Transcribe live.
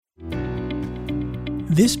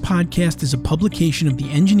This podcast is a publication of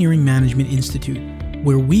the Engineering Management Institute,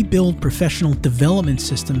 where we build professional development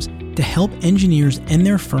systems to help engineers and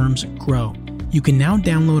their firms grow. You can now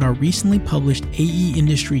download our recently published AE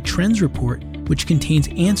Industry Trends Report, which contains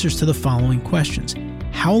answers to the following questions.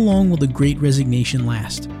 How long will the Great Resignation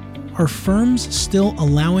last? Are firms still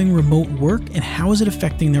allowing remote work, and how is it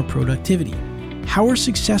affecting their productivity? How are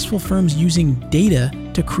successful firms using data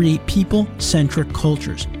to create people-centric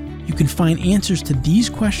cultures? You can find answers to these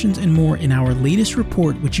questions and more in our latest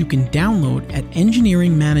report, which you can download at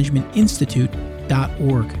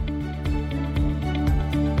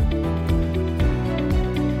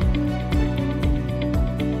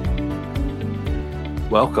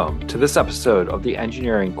Welcome to this episode of the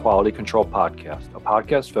Engineering Quality Control Podcast, a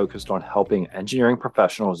podcast focused on helping engineering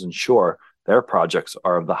professionals ensure their projects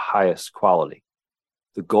are of the highest quality.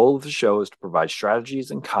 The goal of the show is to provide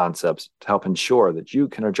strategies and concepts to help ensure that you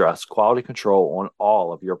can address quality control on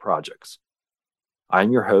all of your projects.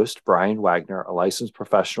 I'm your host, Brian Wagner, a licensed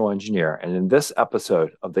professional engineer, and in this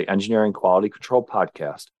episode of the Engineering Quality Control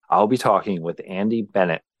Podcast, I'll be talking with Andy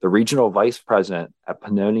Bennett, the Regional Vice President at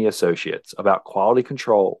Pannoni Associates, about quality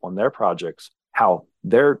control on their projects, how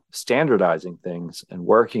they're standardizing things and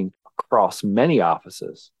working across many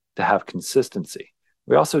offices to have consistency.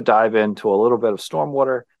 We also dive into a little bit of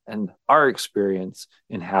stormwater and our experience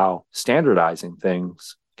in how standardizing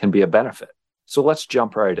things can be a benefit. So let's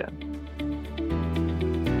jump right in.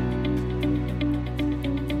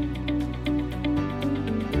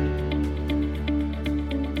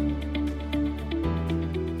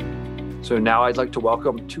 So now I'd like to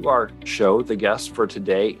welcome to our show the guest for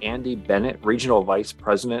today, Andy Bennett, Regional Vice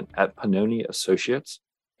President at Pannoni Associates.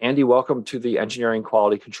 Andy, welcome to the Engineering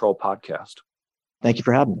Quality Control Podcast. Thank you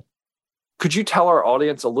for having me. Could you tell our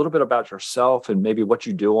audience a little bit about yourself and maybe what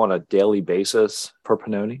you do on a daily basis for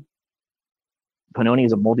Pannoni? Pannoni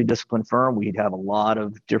is a multidiscipline firm. We have a lot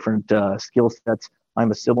of different skill sets.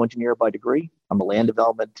 I'm a civil engineer by degree. I'm a land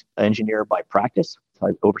development engineer by practice. I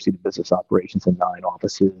oversee the business operations in 9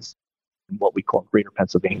 offices in what we call Greater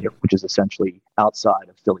Pennsylvania, which is essentially outside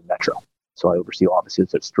of Philly Metro. So I oversee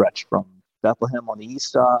offices that stretch from Bethlehem on the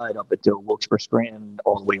east side up until Wilkes-Barre, Scranton,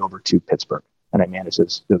 all the way over to Pittsburgh. And I manage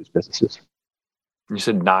those businesses. You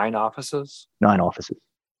said 9 offices? 9 offices.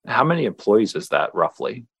 How many employees is that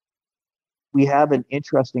roughly? We have an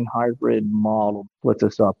interesting hybrid model splits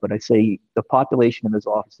us up, but I'd say the population in those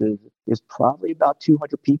offices is probably about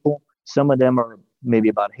 200 people. Some of them are maybe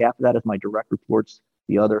about half of that is my direct reports.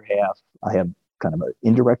 The other half I have kind of an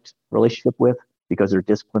indirect relationship with because they're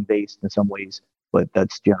discipline-based in some ways, but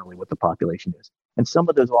that's generally what the population is. And some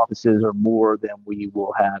of those offices are more than we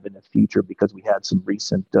will have in the future because we had some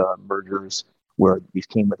recent mergers where these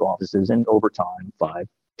came with offices, and over time, 5-10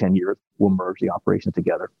 years, we'll merge the operations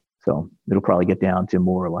together. So it'll probably get down to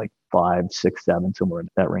more like 5, 6, 7, somewhere in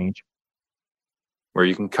that range. Where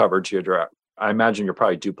you can cover geographic. I imagine you're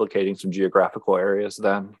probably duplicating some geographical areas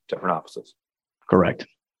then, different offices. Correct.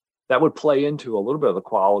 That would play into a little bit of the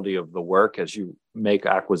quality of the work as you make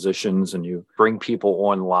acquisitions and you bring people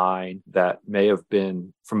online that may have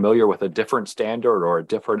been familiar with a different standard or a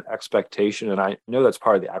different expectation. And I know that's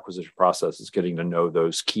part of the acquisition process is getting to know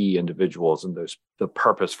those key individuals and the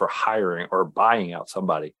purpose for hiring or buying out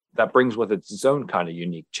somebody. That brings with its own kind of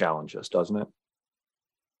unique challenges, doesn't it?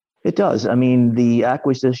 It does. I mean, the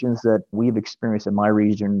acquisitions that we've experienced in my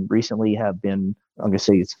region recently have been, I'm going to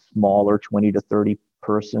say, smaller, 20 to 30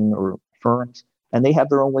 person or firms, and they have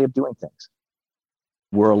their own way of doing things.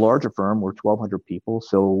 We're a larger firm, we're 1,200 people,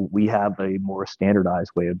 so we have a more standardized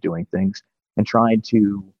way of doing things and trying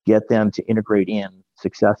to get them to integrate in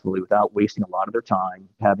successfully without wasting a lot of their time,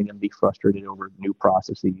 having them be frustrated over new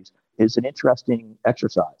processes is an interesting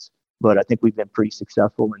exercise. But I think we've been pretty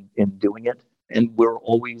successful in doing it. And we're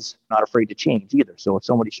always not afraid to change either. So if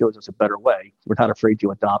somebody shows us a better way, we're not afraid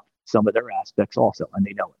to adopt some of their aspects also, and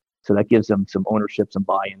they know it. So that gives them some ownership, some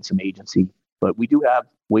buy-in, some agency. But we do have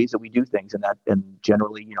ways that we do things, and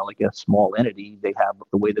generally, like a small entity, they have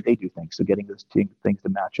the way that they do things. So getting those things to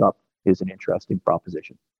match up is an interesting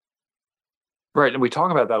proposition. Right. And we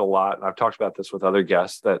talk about that a lot. And I've talked about this with other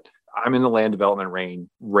guests that I'm in the land development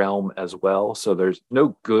realm as well. So there's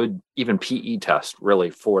no good, even PE test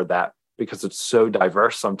really for that because it's so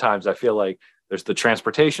diverse. Sometimes I feel like there's the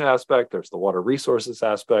transportation aspect, there's the water resources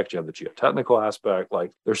aspect, you have the geotechnical aspect.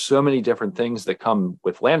 Like there's so many different things that come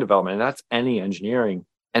with land development, and that's any engineering.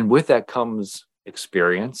 And with that comes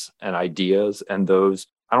experience and ideas and those,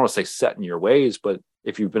 I don't want to say set in your ways, but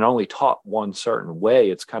if you've been only taught one certain way,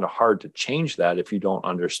 it's kind of hard to change that if you don't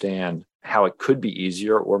understand how it could be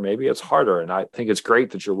easier, or maybe it's harder. And I think it's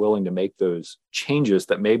great that you're willing to make those changes,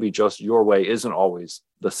 that maybe just your way isn't always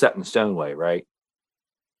the set in stone way, right?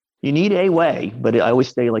 You need a way, but I always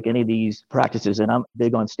say, like any of these practices, and I'm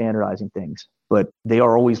big on standardizing things, but they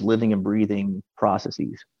are always living and breathing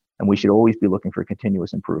processes. And we should always be looking for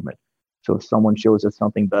continuous improvement. So if someone shows us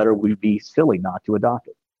something better, we'd be silly not to adopt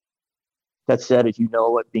it. That said, as you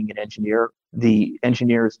know, being an engineer, the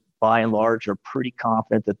engineers by and large are pretty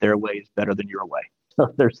confident that their way is better than your way.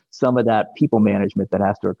 So there's some of that people management that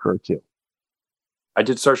has to occur too. I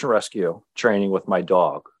did search and rescue training with my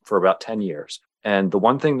dog for about 10 years. And the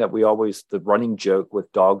one thing that the running joke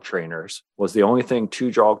with dog trainers was the only thing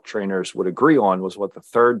two dog trainers would agree on was what the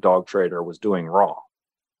third dog trainer was doing wrong.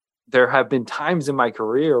 There have been times in my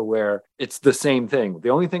career where it's the same thing. The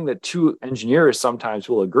only thing that two engineers sometimes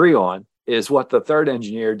will agree on is what the third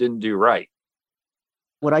engineer didn't do right.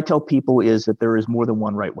 What I tell people is that there is more than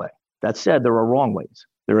one right way. That said, there are wrong ways.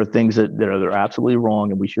 There are things that are absolutely wrong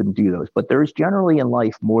and we shouldn't do those. But there is generally in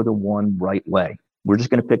life more than one right way. We're just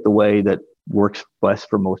going to pick the way that works best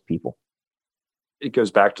for most people. It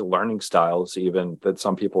goes back to learning styles, even that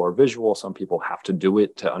some people are visual, some people have to do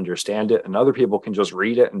it to understand it, and other people can just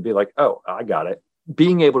read it and be like, oh, I got it.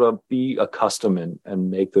 Being able to be accustomed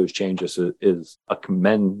and make those changes is a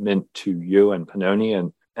commendment to you and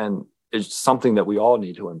Pannoni, and it's something that we all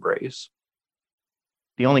need to embrace.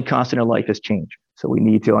 The only constant in life is change. So we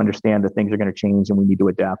need to understand that things are going to change and we need to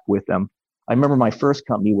adapt with them. I remember my first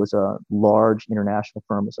company was a large international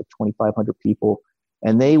firm. It was like 2,500 people.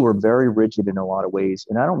 And they were very rigid in a lot of ways.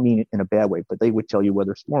 And I don't mean it in a bad way, but they would tell you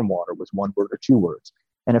whether stormwater was one word or two words.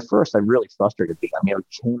 And at first, I really frustrated me. I mean, I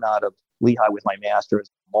came out of Lehigh with my master's,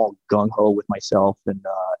 all gung-ho with myself. And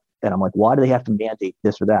I'm like, why do they have to mandate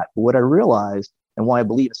this or that? But what I realized, and why I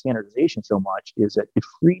believe in standardization so much, is that it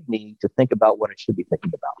freed me to think about what I should be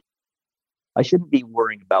thinking about. I shouldn't be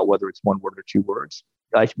worrying about whether it's one word or two words.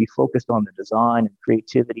 I should be focused on the design and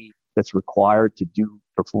creativity that's required to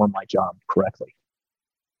perform my job correctly.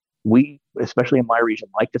 We, especially in my region,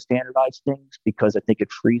 like to standardize things because I think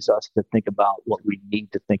it frees us to think about what we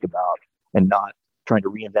need to think about and not trying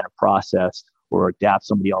to reinvent a process or adapt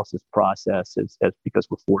somebody else's process as because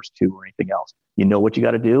we're forced to or anything else. You know what you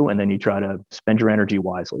got to do, and then you try to spend your energy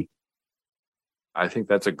wisely. I think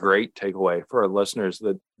that's a great takeaway for our listeners,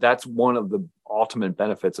 that's one of the ultimate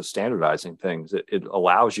benefits of standardizing things. It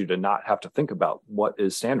allows you to not have to think about what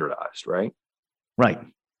is standardized, right? Right.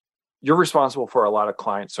 You're responsible for a lot of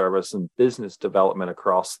client service and business development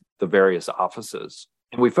across the various offices.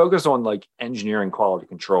 And we focus on like engineering quality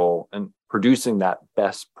control and producing that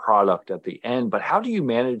best product at the end. But how do you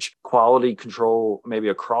manage quality control maybe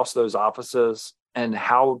across those offices? And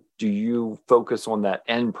how do you focus on that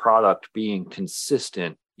end product being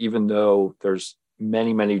consistent, even though there's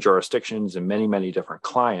many, many jurisdictions and many, many different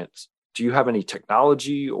clients? Do you have any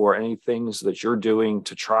technology or any things that you're doing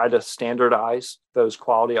to try to standardize those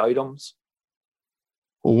quality items?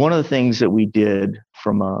 Well, one of the things that we did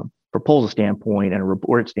from a proposal standpoint and a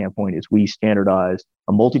report standpoint is we standardized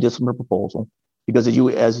a multidisciplinary proposal because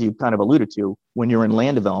as you kind of alluded to, when you're in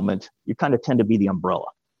land development, you kind of tend to be the umbrella.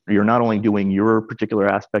 You're not only doing your particular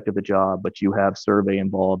aspect of the job, but you have survey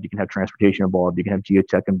involved, you can have transportation involved, you can have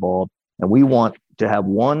geotech involved. And we want to have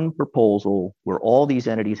one proposal where all these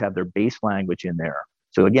entities have their base language in there.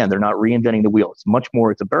 So again, they're not reinventing the wheel.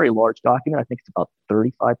 It's a very large document. I think it's about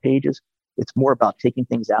 35 pages. It's more about taking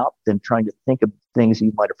things out than trying to think of things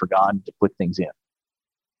you might have forgotten to put things in.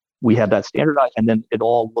 We have that standardized, and then it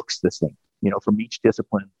all looks the same. From each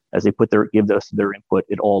discipline, as they give us their input,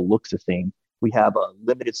 it all looks the same. We have a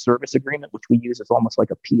limited service agreement, which we use as almost like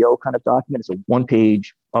a PO kind of document. It's a one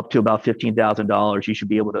page up to about $15,000. You should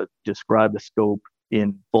be able to describe the scope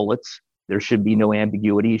in bullets. There should be no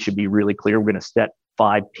ambiguity. It should be really clear. We're going to set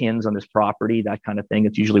 5 pins on this property, that kind of thing.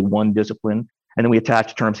 It's usually one discipline. And then we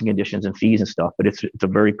attach terms and conditions and fees and stuff. But it's a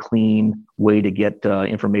very clean way to get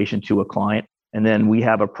information to a client. And then we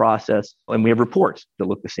have a process and we have reports that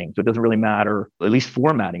look the same. So it doesn't really matter, at least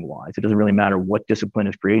formatting wise, it doesn't really matter what discipline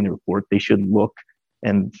is creating the report. They should look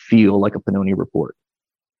and feel like a Pannoni report.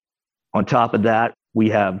 On top of that, we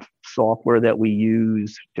have software that we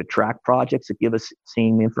use to track projects that give us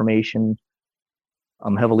same information.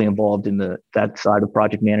 I'm heavily involved in that side of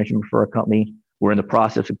project management for our company. We're in the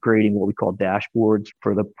process of creating what we call dashboards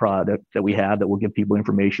for the product that we have that will give people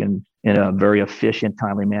information in a very efficient,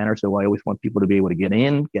 timely manner. So I always want people to be able to get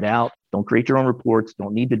in, get out. Don't create your own reports.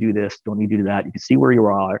 Don't need to do this. Don't need to do that. You can see where you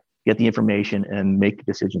are, get the information, and make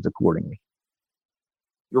decisions accordingly.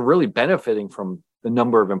 You're really benefiting from the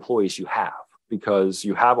number of employees you have, because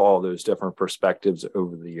you have all those different perspectives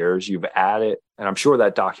over the years. You've added, and I'm sure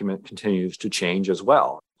that document continues to change as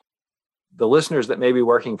well. The listeners that may be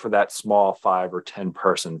working for that small 5 or 10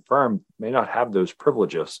 person firm may not have those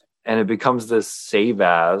privileges. And it becomes this save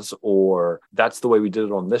as, or that's the way we did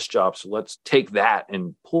it on this job, so let's take that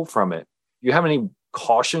and pull from it. Do you have any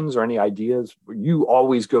cautions or any ideas? You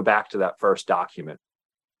always go back to that first document.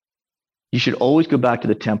 You should always go back to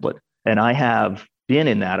the template. And I have been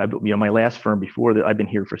in that. My last firm before that, I've been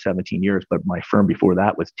here for 17 years, but my firm before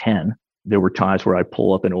that was 10. There were times where I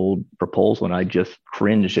pull up an old proposal and I just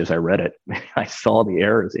cringed as I read it. I saw the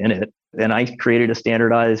errors in it. And I created a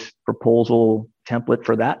standardized proposal template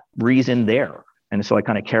for that reason there. And so I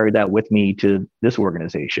kind of carried that with me to this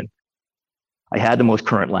organization. I had the most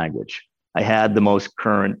current language. I had the most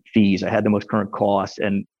current fees. I had the most current costs.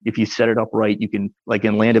 And if you set it up right, you can, like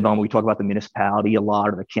in land development, we talk about the municipality a lot,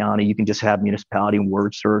 or the county. You can just have municipality and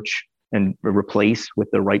word search and replace with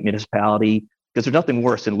the right municipality. Because there's nothing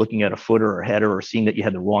worse than looking at a footer or header or seeing that you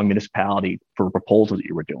had the wrong municipality for a proposal that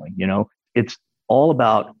you were doing. It's all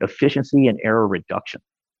about efficiency and error reduction.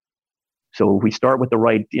 So if we start with the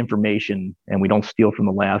right information and we don't steal from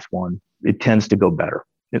the last one, it tends to go better,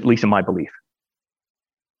 at least in my belief.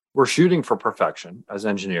 We're shooting for perfection as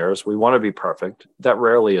engineers. We want to be perfect. That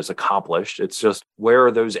rarely is accomplished. It's just, where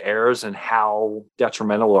are those errors and how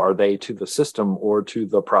detrimental are they to the system or to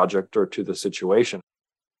the project or to the situation?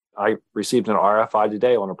 I received an RFI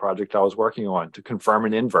today on a project I was working on to confirm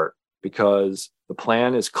an invert because the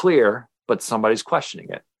plan is clear, but somebody's questioning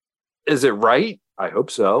it. Is it right? I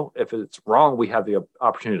hope so. If it's wrong, we have the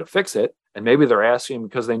opportunity to fix it. And maybe they're asking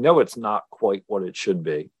because they know it's not quite what it should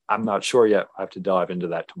be. I'm not sure yet. I have to dive into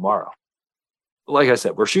that tomorrow. Like I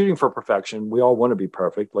said, we're shooting for perfection. We all want to be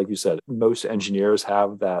perfect. Like you said, most engineers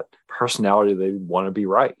have that personality. They want to be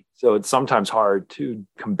right. So it's sometimes hard to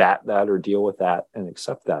combat that or deal with that and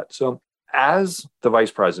accept that. So as the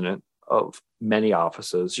vice president of many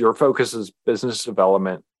offices, your focus is business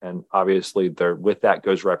development. And obviously with that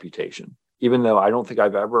goes reputation. Even though I don't think I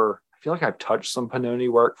feel like I've touched some Pannoni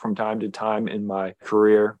work from time to time in my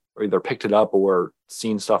career, or either picked it up or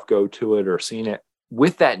seen stuff go to it or seen it.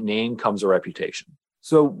 With that name comes a reputation.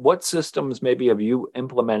 So what systems maybe have you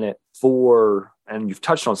implemented for, and you've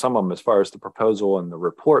touched on some of them as far as the proposal and the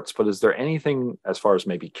reports, but is there anything as far as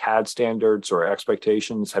maybe CAD standards or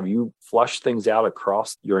expectations? Have you flushed things out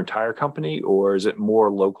across your entire company, or is it more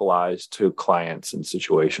localized to clients and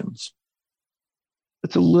situations?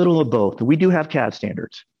 It's a little of both. We do have CAD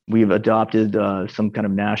standards. We've adopted some kind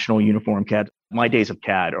of national uniform CAD. My days of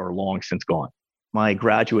CAD are long since gone. My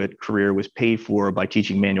graduate career was paid for by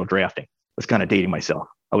teaching manual drafting. I was kind of dating myself.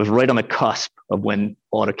 I was right on the cusp of when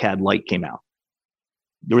AutoCAD Lite came out.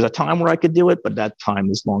 There was a time where I could do it, but that time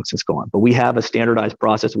is long since gone. But we have a standardized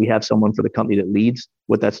process. We have someone for the company that leads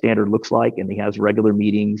what that standard looks like, and he has regular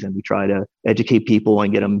meetings, and we try to educate people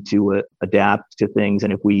and get them to adapt to things.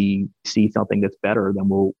 And if we see something that's better, then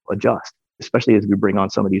we'll adjust, especially as we bring on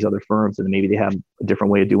some of these other firms and maybe they have a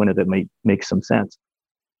different way of doing it that might make some sense.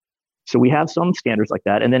 So we have some standards like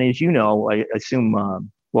that. And then, as you know, I assume,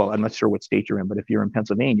 I'm not sure what state you're in, but if you're in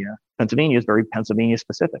Pennsylvania, Pennsylvania is very Pennsylvania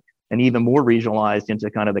specific and even more regionalized into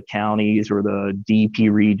kind of the counties or the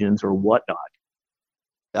DP regions or whatnot.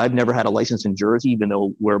 I've never had a license in Jersey, even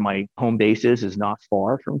though where my home base is not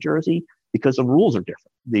far from Jersey, because the rules are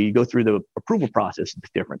different. You go through the approval process, it's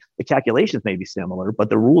different. The calculations may be similar, but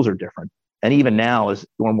the rules are different. And even now, as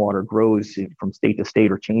stormwater grows from state to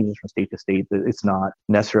state or changes from state to state, it's not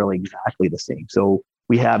necessarily exactly the same. So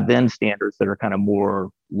we have then standards that are kind of more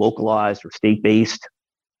localized or state-based.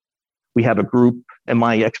 We have a group, and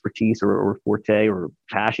my expertise or forte or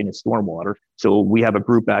passion is stormwater. So we have a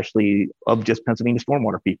group actually of just Pennsylvania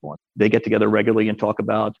stormwater people. They get together regularly and talk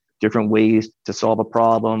about different ways to solve a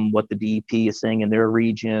problem, what the DEP is saying in their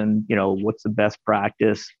region, what's the best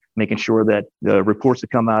practice, making sure that the reports that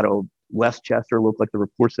come out of Westchester look like the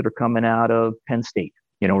reports that are coming out of Penn State,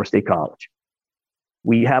 or State College.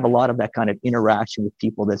 We have a lot of that kind of interaction with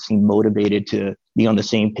people that seem motivated to be on the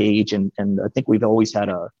same page. And I think we've always had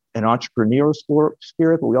an entrepreneurial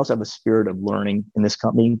spirit, but we also have a spirit of learning in this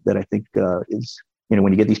company that I think is,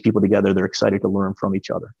 when you get these people together, they're excited to learn from each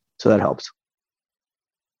other. So that helps.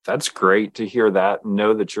 That's great to hear that and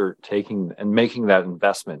know that you're taking and making that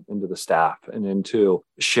investment into the staff and into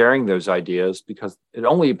sharing those ideas, because it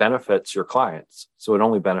only benefits your clients. So it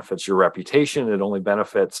only benefits your reputation. It only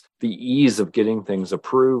benefits the ease of getting things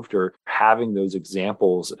approved or having those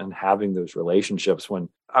examples and having those relationships. When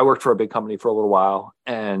I worked for a big company for a little while,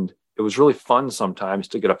 and it it was really fun sometimes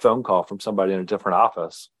to get a phone call from somebody in a different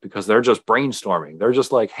office because they're just brainstorming. They're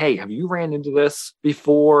just like, hey, have you ran into this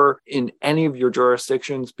before in any of your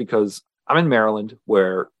jurisdictions? Because I'm in Maryland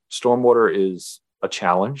where stormwater is a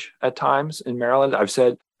challenge at times in Maryland. I've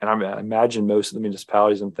said, and I imagine most of the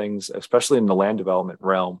municipalities and things, especially in the land development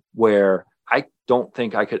realm, where I don't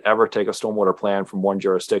think I could ever take a stormwater plan from one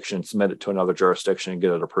jurisdiction, submit it to another jurisdiction, and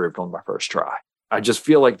get it approved on my first try. I just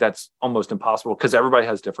feel like that's almost impossible because everybody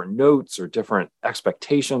has different notes or different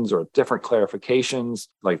expectations or different clarifications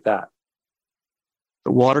like that.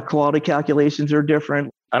 The water quality calculations are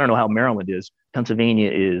different. I don't know how Maryland is.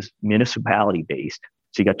 Pennsylvania is municipality based.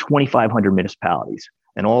 So you got 2,500 municipalities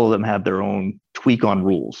and all of them have their own tweak on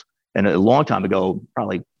rules. And a long time ago,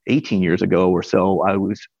 probably 18 years ago or so, I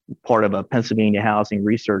was part of a Pennsylvania Housing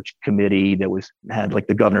Research Committee that had like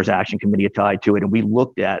the Governor's Action Committee tied to it. And we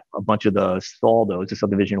looked at a bunch of the SALDOs, the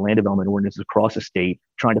subdivision and land development ordinances across the state,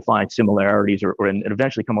 trying to find similarities and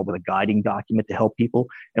eventually come up with a guiding document to help people.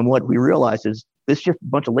 And what we realized is it's just a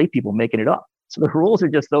bunch of lay people making it up. So the rules are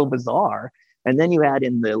just so bizarre. And then you add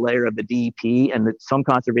in the layer of the DEP and some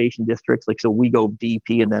conservation districts, like, so we go DEP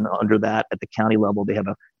and then under that at the county level, they have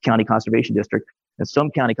a county conservation district. And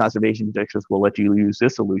some county conservation districts will let you use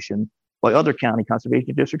this solution, while other county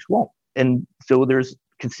conservation districts won't. And so there's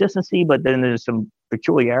consistency, but then there's some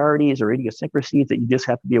peculiarities or idiosyncrasies that you just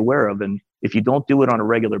have to be aware of. And if you don't do it on a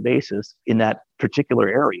regular basis in that particular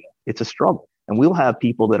area, it's a struggle. And we'll have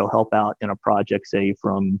people that'll help out in a project, say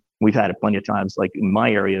we've had it plenty of times, like in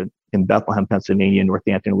my area in Bethlehem, Pennsylvania,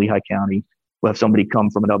 Northampton, Lehigh County, we'll have somebody come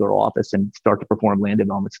from another office and start to perform land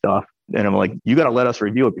development stuff. And I'm like, you got to let us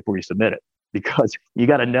review it before you submit it, because you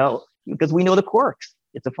got to know, because we know the quirks.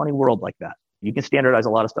 It's a funny world like that. You can standardize a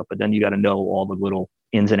lot of stuff, but then you got to know all the little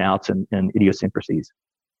ins and outs and idiosyncrasies.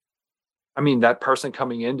 I mean, that person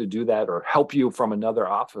coming in to do that or help you from another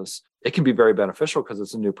office, it can be very beneficial because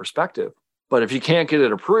it's a new perspective. But if you can't get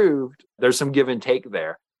it approved, there's some give and take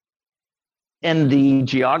there. And the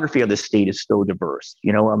geography of the state is so diverse.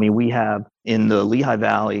 I mean, we have in the Lehigh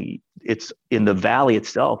Valley, it's in the valley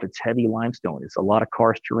itself, it's heavy limestone. It's a lot of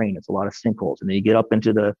karst terrain. It's a lot of sinkholes. And then you get up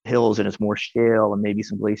into the hills and it's more shale and maybe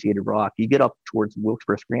some glaciated rock. You get up towards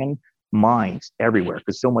Wilkes-Barre, Scranton, mines everywhere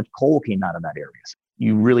because so much coal came out of that area. So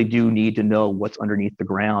you really do need to know what's underneath the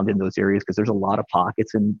ground in those areas because there's a lot of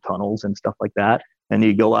pockets and tunnels and stuff like that. And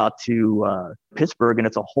you go out to Pittsburgh and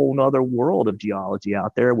it's a whole nother world of geology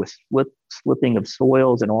out there with slipping of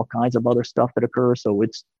soils and all kinds of other stuff that occurs. So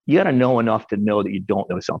you got to know enough to know that you don't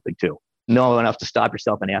know something too. Know enough to stop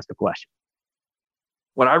yourself and ask a question.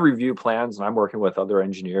 When I review plans and I'm working with other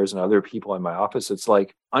engineers and other people in my office, it's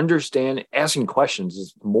like asking questions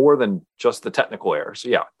is more than just the technical errors. So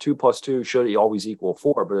yeah, 2 + 2 should always equal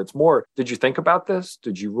 4, but it's more, did you think about this?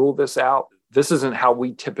 Did you rule this out? This isn't how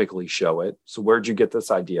we typically show it. So where'd you get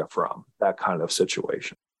this idea from? That kind of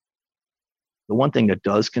situation. The one thing that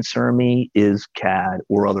does concern me is CAD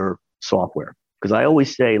or other software, because I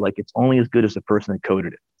always say, like, it's only as good as the person that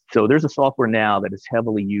coded it. So there's a software now that is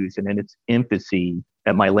heavily used, and in its infancy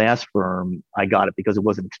at my last firm, I got it because it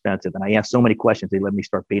wasn't expensive. And I asked so many questions, they let me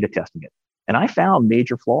start beta testing it. And I found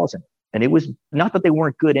major flaws in it. And it was not that they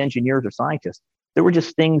weren't good engineers or scientists. There were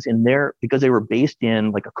just things in there because they were based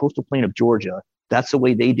in like a coastal plain of Georgia. That's the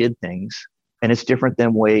way they did things. And it's different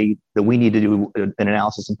than the way that we need to do an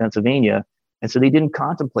analysis in Pennsylvania. And so they didn't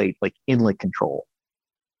contemplate like inlet control.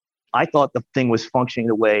 I thought the thing was functioning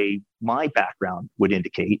the way my background would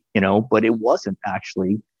indicate, but it wasn't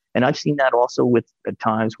actually. And I've seen that also at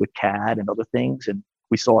times with CAD and other things. And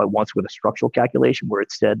we saw it once with a structural calculation where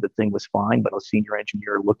it said the thing was fine, but a senior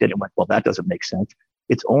engineer looked at it and went, well, that doesn't make sense.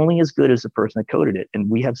 It's only as good as the person that coded it. And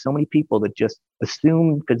we have so many people that just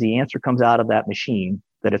assume because the answer comes out of that machine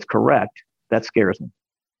that it's correct. That scares me.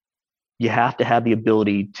 You have to have the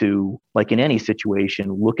ability to, like in any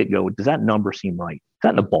situation, look at does that number seem right? Is that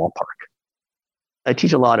in the ballpark? I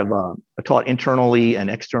teach a lot of, I taught internally and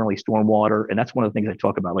externally stormwater. And that's one of the things I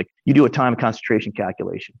talk about. Like you do a time concentration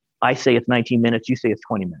calculation. I say it's 19 minutes. You say it's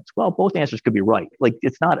 20 minutes. Well, both answers could be right. Like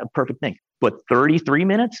it's not a perfect thing, but 33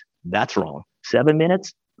 minutes, that's wrong. 7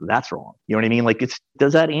 minutes, that's wrong. You know what I mean? Like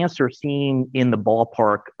does that answer seem in the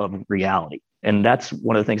ballpark of reality? And that's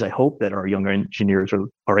one of the things I hope that our younger engineers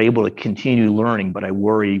are able to continue learning, but I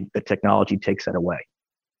worry that technology takes that away.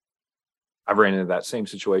 I've ran into that same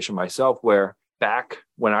situation myself where back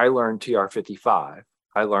when I learned TR55,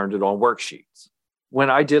 I learned it on worksheets.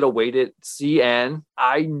 When I did a weighted CN,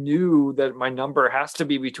 I knew that my number has to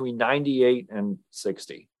be between 98 and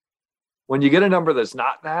 60. When you get a number that's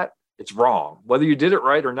not that, it's wrong. Whether you did it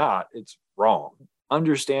right or not, it's wrong.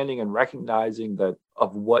 understanding and recognizing that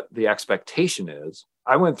of what the expectation is,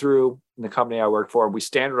 I went through in the company I work for, we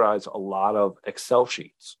standardized a lot of Excel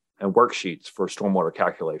sheets and worksheets for stormwater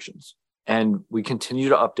calculations. And we continue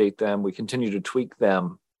to update them. We continue to tweak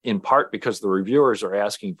them in part because the reviewers are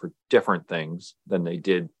asking for different things than they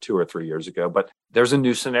did 2 or 3 years ago. But there's a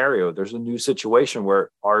new scenario. There's a new situation where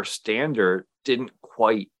our standard didn't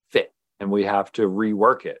quite fit and we have to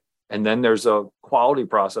rework it. And then there's a quality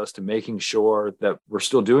process to making sure that we're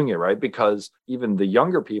still doing it right, because even the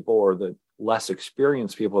younger people or the less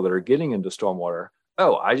experienced people that are getting into stormwater,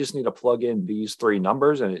 oh, I just need to plug in these 3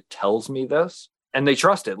 numbers and it tells me this. And they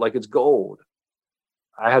trust it like it's gold.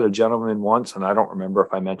 I had a gentleman once, and I don't remember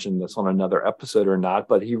if I mentioned this on another episode or not,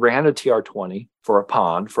 but he ran a TR20 for a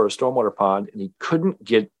pond, for a stormwater pond, and he couldn't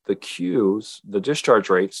get the Qs, the discharge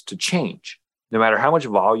rates, to change. No matter how much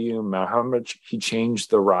volume, no matter how much he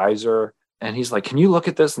changed the riser. And he's like, can you look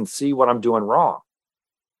at this and see what I'm doing wrong?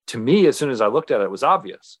 To me, as soon as I looked at it, it was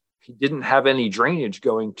obvious. He didn't have any drainage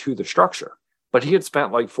going to the structure, but he had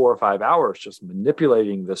spent like 4 or 5 hours just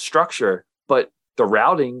manipulating the structure, but the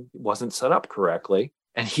routing wasn't set up correctly.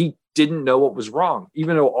 And he didn't know what was wrong,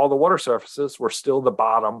 even though all the water surfaces were still the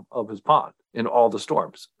bottom of his pond in all the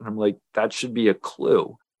storms. And I'm like, that should be a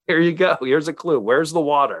clue. Here you go. Here's a clue. Where's the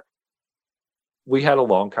water? We had a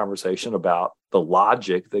long conversation about the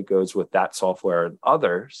logic that goes with that software and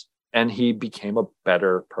others. And he became a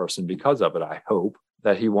better person because of it. I hope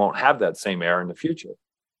that he won't have that same error in the future.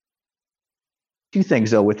 2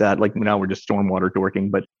 things though with that, like now we're just stormwater dorking,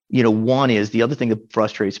 but one is the other thing that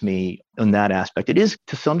frustrates me in that aspect. It is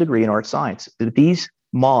to some degree an art science. These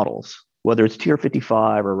models, whether it's Tier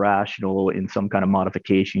 55 or rational in some kind of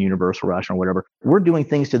modification, universal rational, whatever, we're doing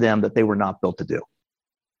things to them that they were not built to do.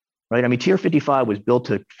 Right? I mean, Tier 55 was built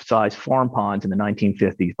to size farm ponds in the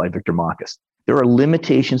 1950s by Victor Marcus. There are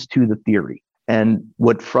limitations to the theory. And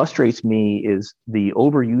what frustrates me is the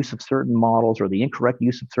overuse of certain models or the incorrect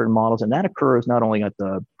use of certain models. And that occurs not only at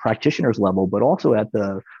the practitioner's level, but also at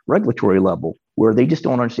the regulatory level, where they just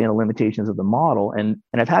don't understand the limitations of the model. And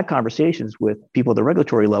I've had conversations with people at the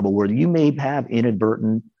regulatory level where you may have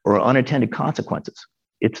inadvertent or unintended consequences.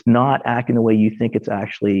 It's not acting the way you think it's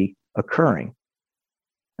actually occurring.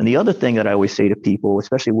 And the other thing that I always say to people,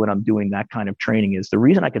 especially when I'm doing that kind of training, is the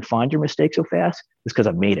reason I can find your mistake so fast is because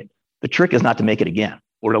I've made it. The trick is not to make it again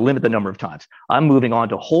or to limit the number of times. I'm moving on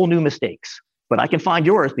to whole new mistakes, but I can find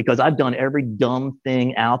yours because I've done every dumb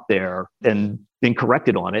thing out there and been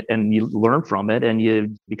corrected on it, and you learn from it and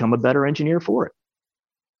you become a better engineer for it.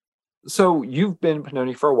 So you've been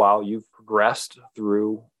Pannoni for a while. You've progressed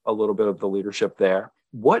through a little bit of the leadership there.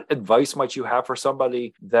 What advice might you have for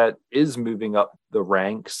somebody that is moving up the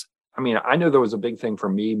ranks? I mean, I know there was a big thing for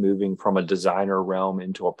me moving from a designer realm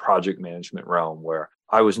into a project management realm where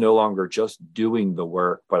I was no longer just doing the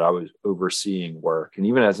work, but I was overseeing work. And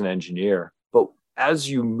even as an engineer, but as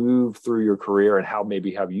you move through your career and how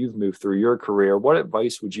you've moved through your career, what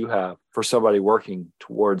advice would you have for somebody working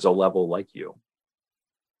towards a level like you?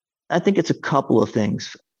 I think it's a couple of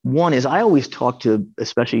things. One is I always talk to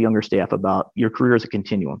especially younger staff about your career as a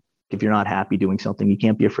continuum. If you're not happy doing something, you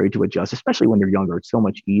can't be afraid to adjust, especially when you're younger. It's so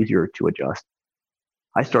much easier to adjust.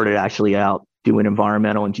 I started actually out doing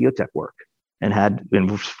environmental and geotech work and had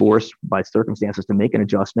been forced by circumstances to make an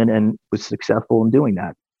adjustment and was successful in doing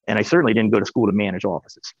that. And I certainly didn't go to school to manage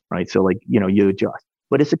offices, right? So you adjust.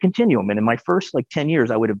 But it's a continuum. And in my first 10 years,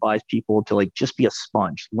 I would advise people to just be a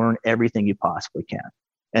sponge, learn everything you possibly can.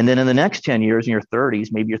 And then in the next 10 years, in your 30s,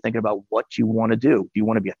 maybe you're thinking about what you want to do. Do you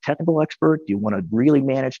want to be a technical expert? Do you want to really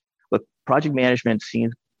manage? Look, project management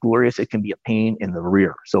seems glorious. It can be a pain in the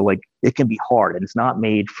rear. So it can be hard and it's not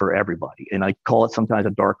made for everybody. And I call it sometimes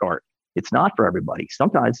a dark art. It's not for everybody.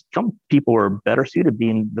 Sometimes some people are better suited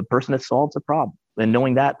being the person that solves the problem and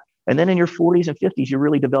knowing that. And then in your 40s and 50s, you're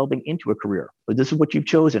really developing into a career. But this is what you've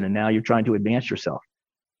chosen. And now you're trying to advance yourself.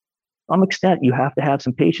 To some extent, you have to have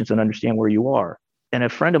some patience and understand where you are. And a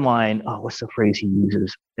friend of mine, what's the phrase he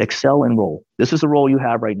uses? Excel and roll. This is the role you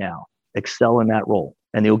have right now. Excel in that role,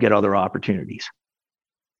 and you'll get other opportunities.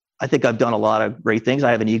 I think I've done a lot of great things.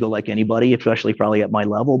 I have an ego like anybody, especially probably at my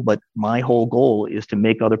level, but my whole goal is to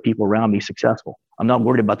make other people around me successful. I'm not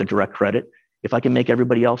worried about the direct credit. If I can make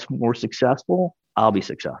everybody else more successful, I'll be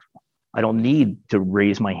successful. I don't need to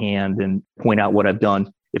raise my hand and point out what I've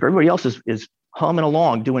done. If everybody else is humming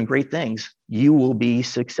along, doing great things, you will be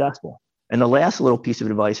successful. And the last little piece of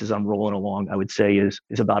advice as I'm rolling along, I would say is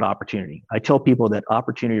about opportunity. I tell people that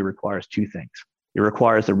opportunity requires 2 things. It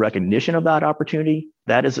requires the recognition of that opportunity.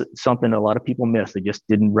 That is something a lot of people miss. They just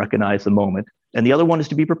didn't recognize the moment. And the other one is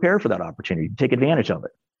to be prepared for that opportunity, to take advantage of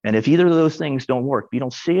it. And if either of those things don't work, if you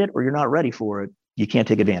don't see it or you're not ready for it, you can't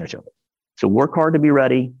take advantage of it. So work hard to be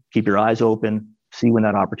ready, keep your eyes open, see when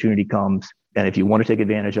that opportunity comes. And if you want to take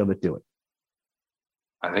advantage of it, do it.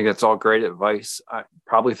 I think that's all great advice.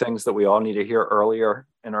 Probably things that we all need to hear earlier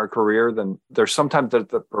in our career. Then there's sometimes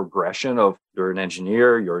the progression of you're an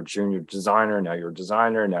engineer, you're a junior designer, now you're a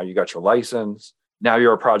designer, now you got your license, now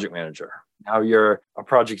you're a project manager, now you're a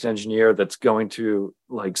project engineer that's going to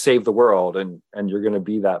like save the world, and you're going to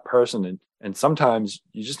be that person. And sometimes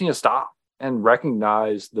you just need to stop and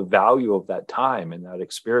recognize the value of that time and that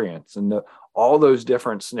experience and all those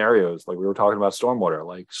different scenarios. Like we were talking about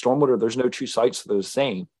stormwater, there's no two sites that are the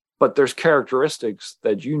same, but there's characteristics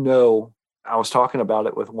that, I was talking about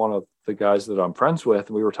it with one of the guys that I'm friends with,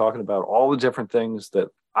 and we were talking about all the different things that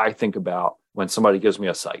I think about when somebody gives me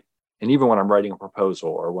a site. And even when I'm writing a proposal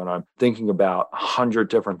or when I'm thinking about 100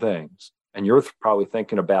 different things, and you're probably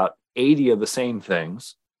thinking about 80 of the same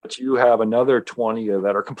things, but you have another 20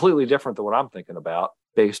 that are completely different than what I'm thinking about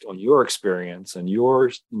based on your experience and your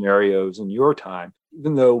scenarios and your time.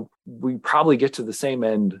 Even though we probably get to the same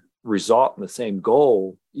end result and the same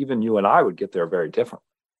goal, even you and I would get there very differently.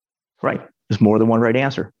 Right. There's more than one right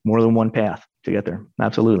answer, more than one path to get there.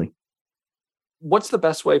 Absolutely. What's the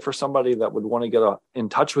best way for somebody that would want to get in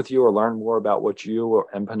touch with you or learn more about what you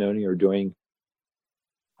and Pannoni are doing?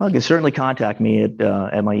 Well, you can certainly contact me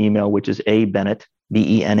at my email, which is abennett,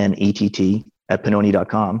 BENNETT, at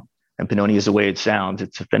Pannoni.com. And Pannoni is the way it sounds.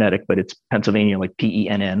 It's phonetic, but it's Pennsylvania, like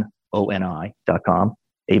PENNONI.com.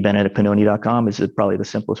 abennett at Pannoni.com is probably the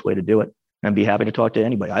simplest way to do it. And I'd be happy to talk to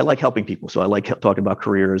anybody. I like helping people. So I like talking about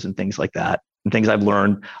careers and things like that and things I've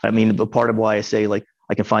learned. I mean, the part of why I say like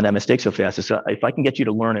I can find that mistake so fast is if I can get you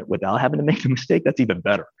to learn it without having to make the mistake, that's even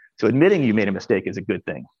better. So admitting you made a mistake is a good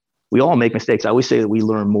thing. We all make mistakes. I always say that we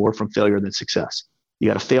learn more from failure than success. You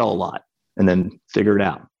got to fail a lot and then figure it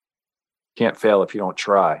out. Can't fail if you don't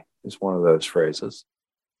try is one of those phrases.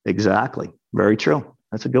 Exactly. Very true.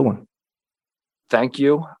 That's a good one. Thank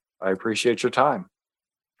you. I appreciate your time.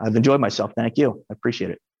 I've enjoyed myself. Thank you. I appreciate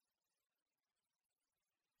it.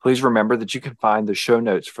 Please remember that you can find the show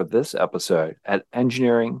notes for this episode at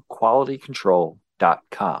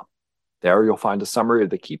engineeringqualitycontrol.com. There you'll find a summary of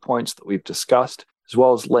the key points that we've discussed, as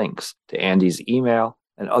well as links to Andy's email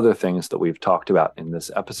and other things that we've talked about in this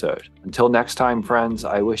episode. Until next time, friends,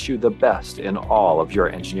 I wish you the best in all of your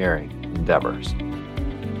engineering endeavors.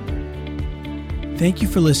 Thank you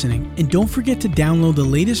for listening, and don't forget to download the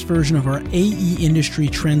latest version of our AE Industry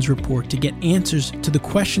Trends Report to get answers to the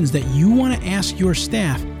questions that you want to ask your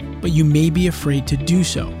staff, but you may be afraid to do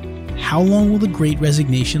so. How long will the Great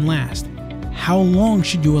Resignation last? How long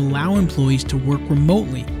should you allow employees to work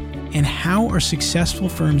remotely? And how are successful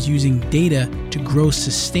firms using data to grow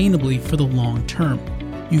sustainably for the long term?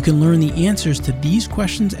 You can learn the answers to these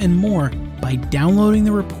questions and more by downloading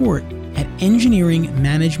the report at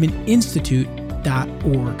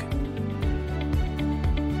engineeringmanagementinstitute.org.